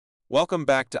Welcome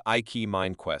back to iKey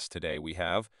MindQuest. Today we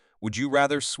have Would You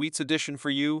Rather Sweets Edition for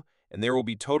you, and there will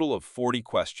be total of 40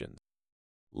 questions.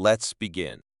 Let's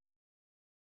begin.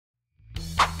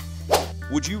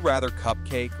 Would you rather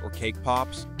cupcake or cake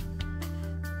pops?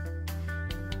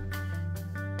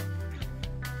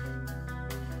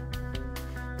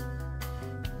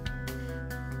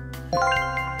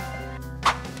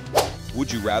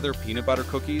 Would you rather peanut butter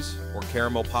cookies or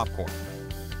caramel popcorn?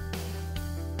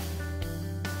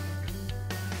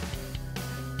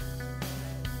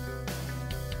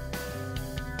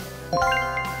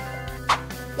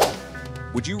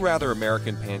 Would you rather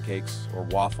American pancakes or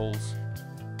waffles?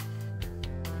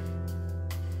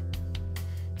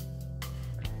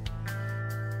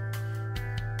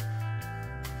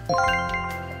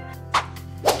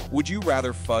 Would you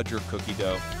rather fudge or cookie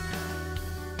dough?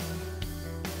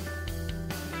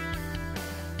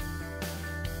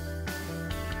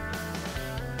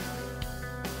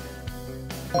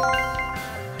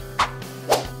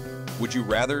 Would you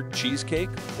rather cheesecake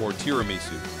or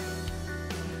tiramisu?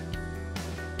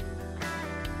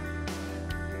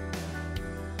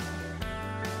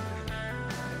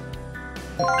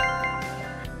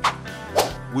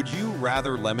 Would you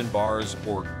rather lemon bars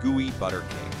or gooey butter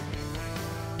cake?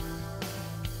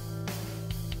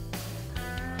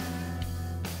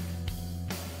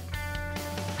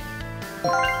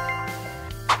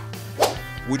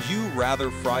 Would you rather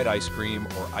fried ice cream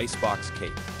or icebox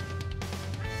cake?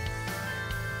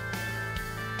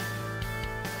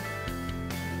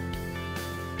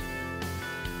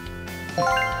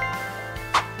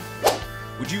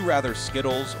 Would you rather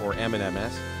Skittles or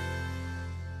M&Ms?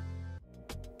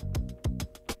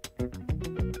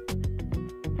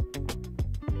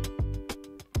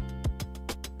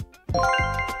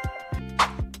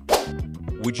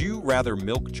 Would you rather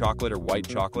milk chocolate or white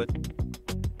chocolate?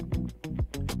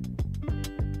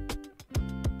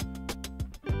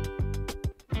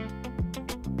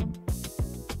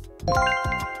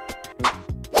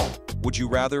 Would you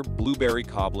rather blueberry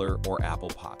cobbler or apple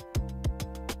pie?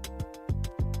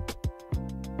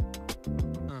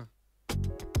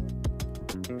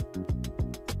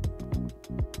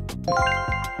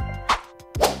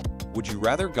 Would you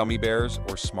rather gummy bears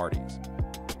or Smarties?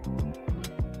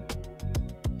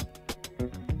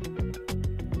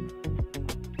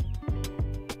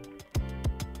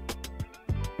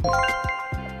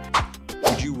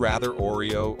 Would you rather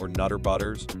Oreo or Nutter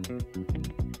Butters?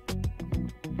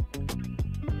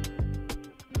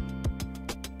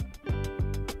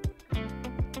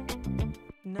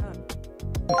 No.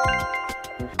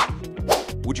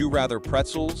 Would you rather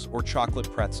pretzels or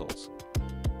chocolate pretzels?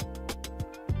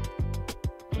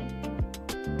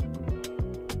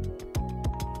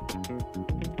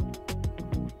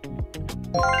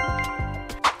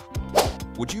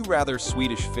 Would you rather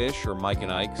Swedish Fish or Mike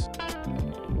and Ike's?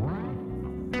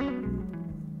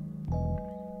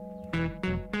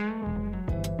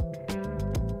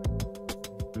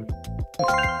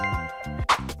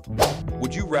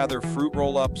 Would you rather Fruit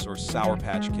Roll-Ups or Sour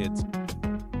Patch Kids?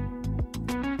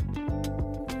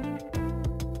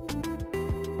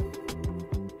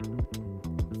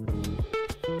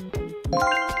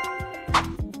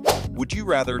 Would you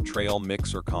rather Trail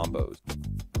Mix or Combos?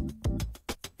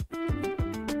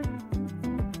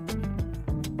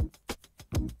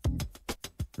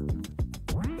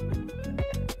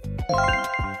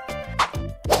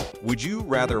 Would you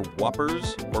rather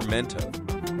Whoppers or Mentos?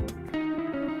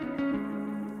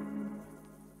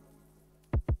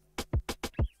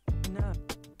 No.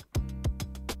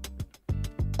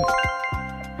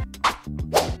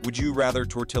 Would you rather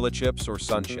Tortilla Chips or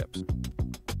Sun Chips?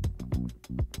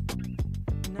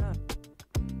 No.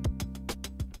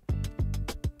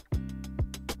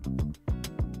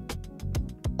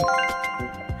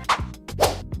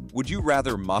 Would you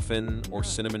rather Muffin or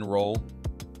Cinnamon Roll?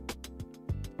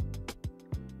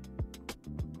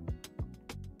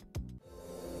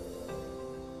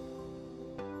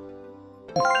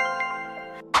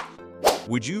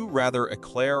 Would you rather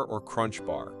Eclair or Crunch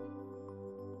Bar?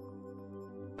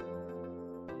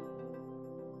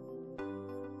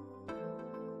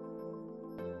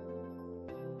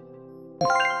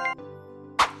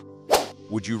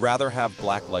 Would you rather have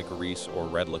black licorice or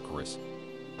red licorice?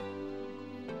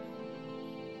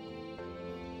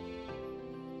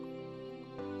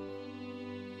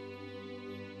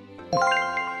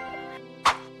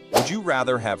 Would you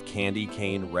rather have Candy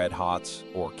Cane Red Hots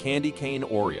or Candy Cane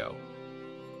Oreo?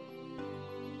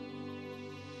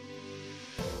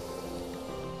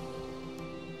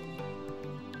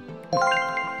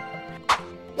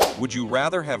 Would you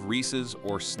rather have Reese's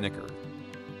or Snickers?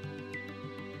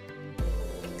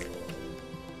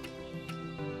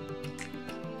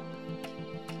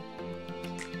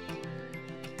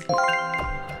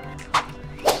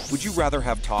 Would you rather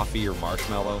have toffee or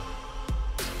marshmallow?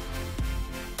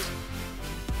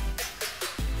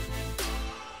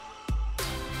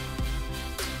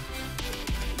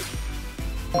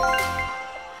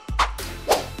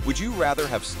 Would you rather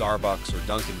have Starbucks or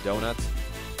Dunkin' Donuts?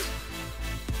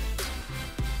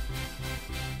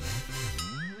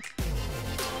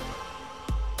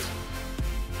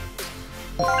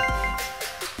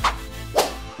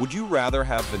 Would you rather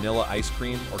have vanilla ice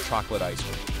cream or chocolate ice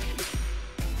cream?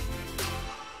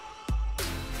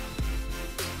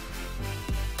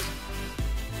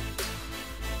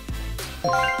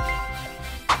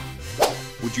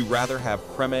 Would you rather have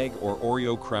creme egg or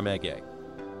Oreo creme egg?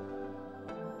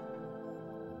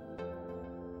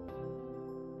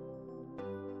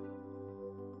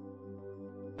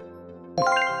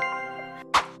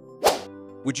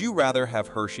 Would you rather have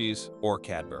Hershey's or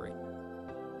Cadbury?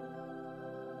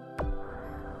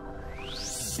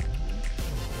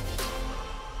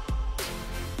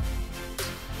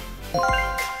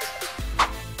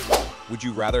 Would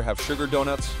you rather have sugar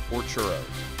donuts or churros?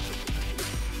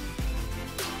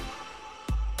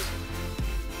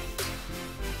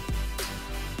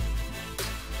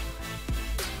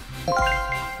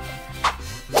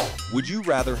 Would you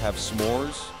rather have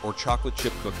s'mores or chocolate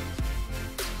chip cookies?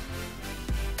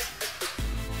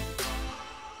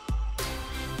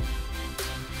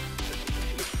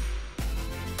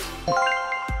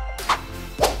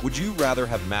 Would you rather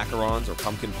have macarons or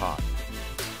pumpkin pie?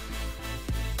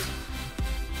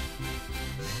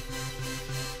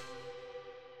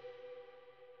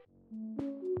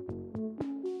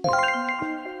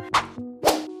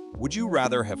 Would you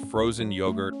rather have frozen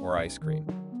yogurt or ice cream?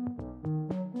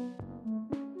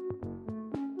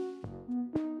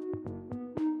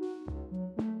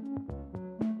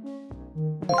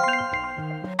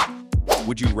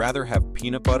 Would you rather have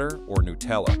peanut butter or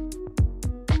Nutella?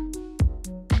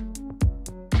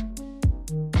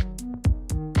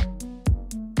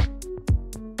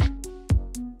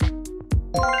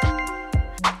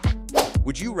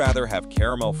 Would you rather have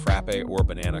caramel frappe or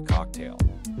banana cocktail?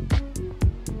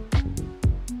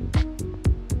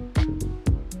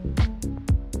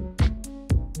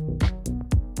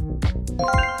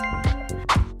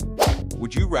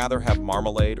 Would you rather have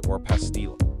marmalade or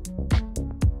pastilla?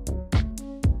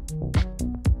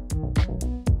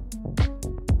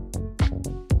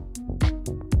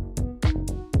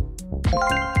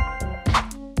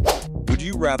 Would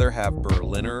you rather have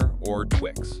Berliner or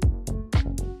Twix?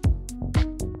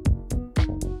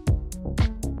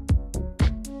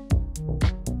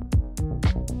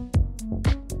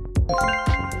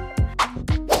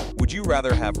 Would you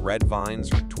rather have red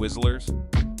vines or Twizzlers?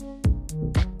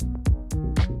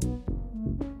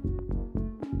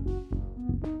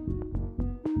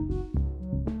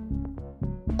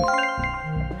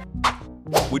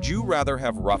 Would you rather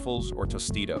have Ruffles or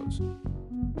Tostitos?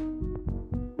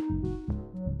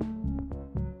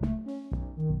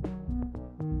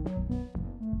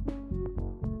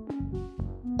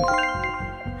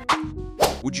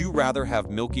 Would you rather have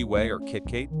Milky Way or Kit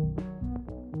Kat?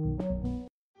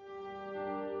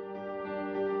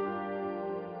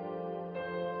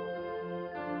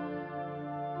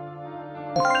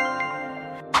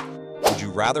 Would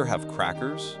you rather have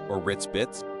crackers or Ritz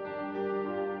Bits?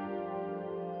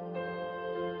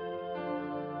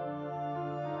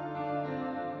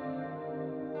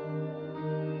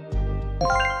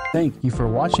 Thank you for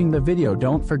watching the video.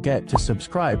 Don't forget to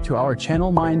subscribe to our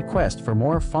channel Mind Quest for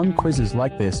more fun quizzes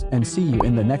like this, and see you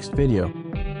in the next video.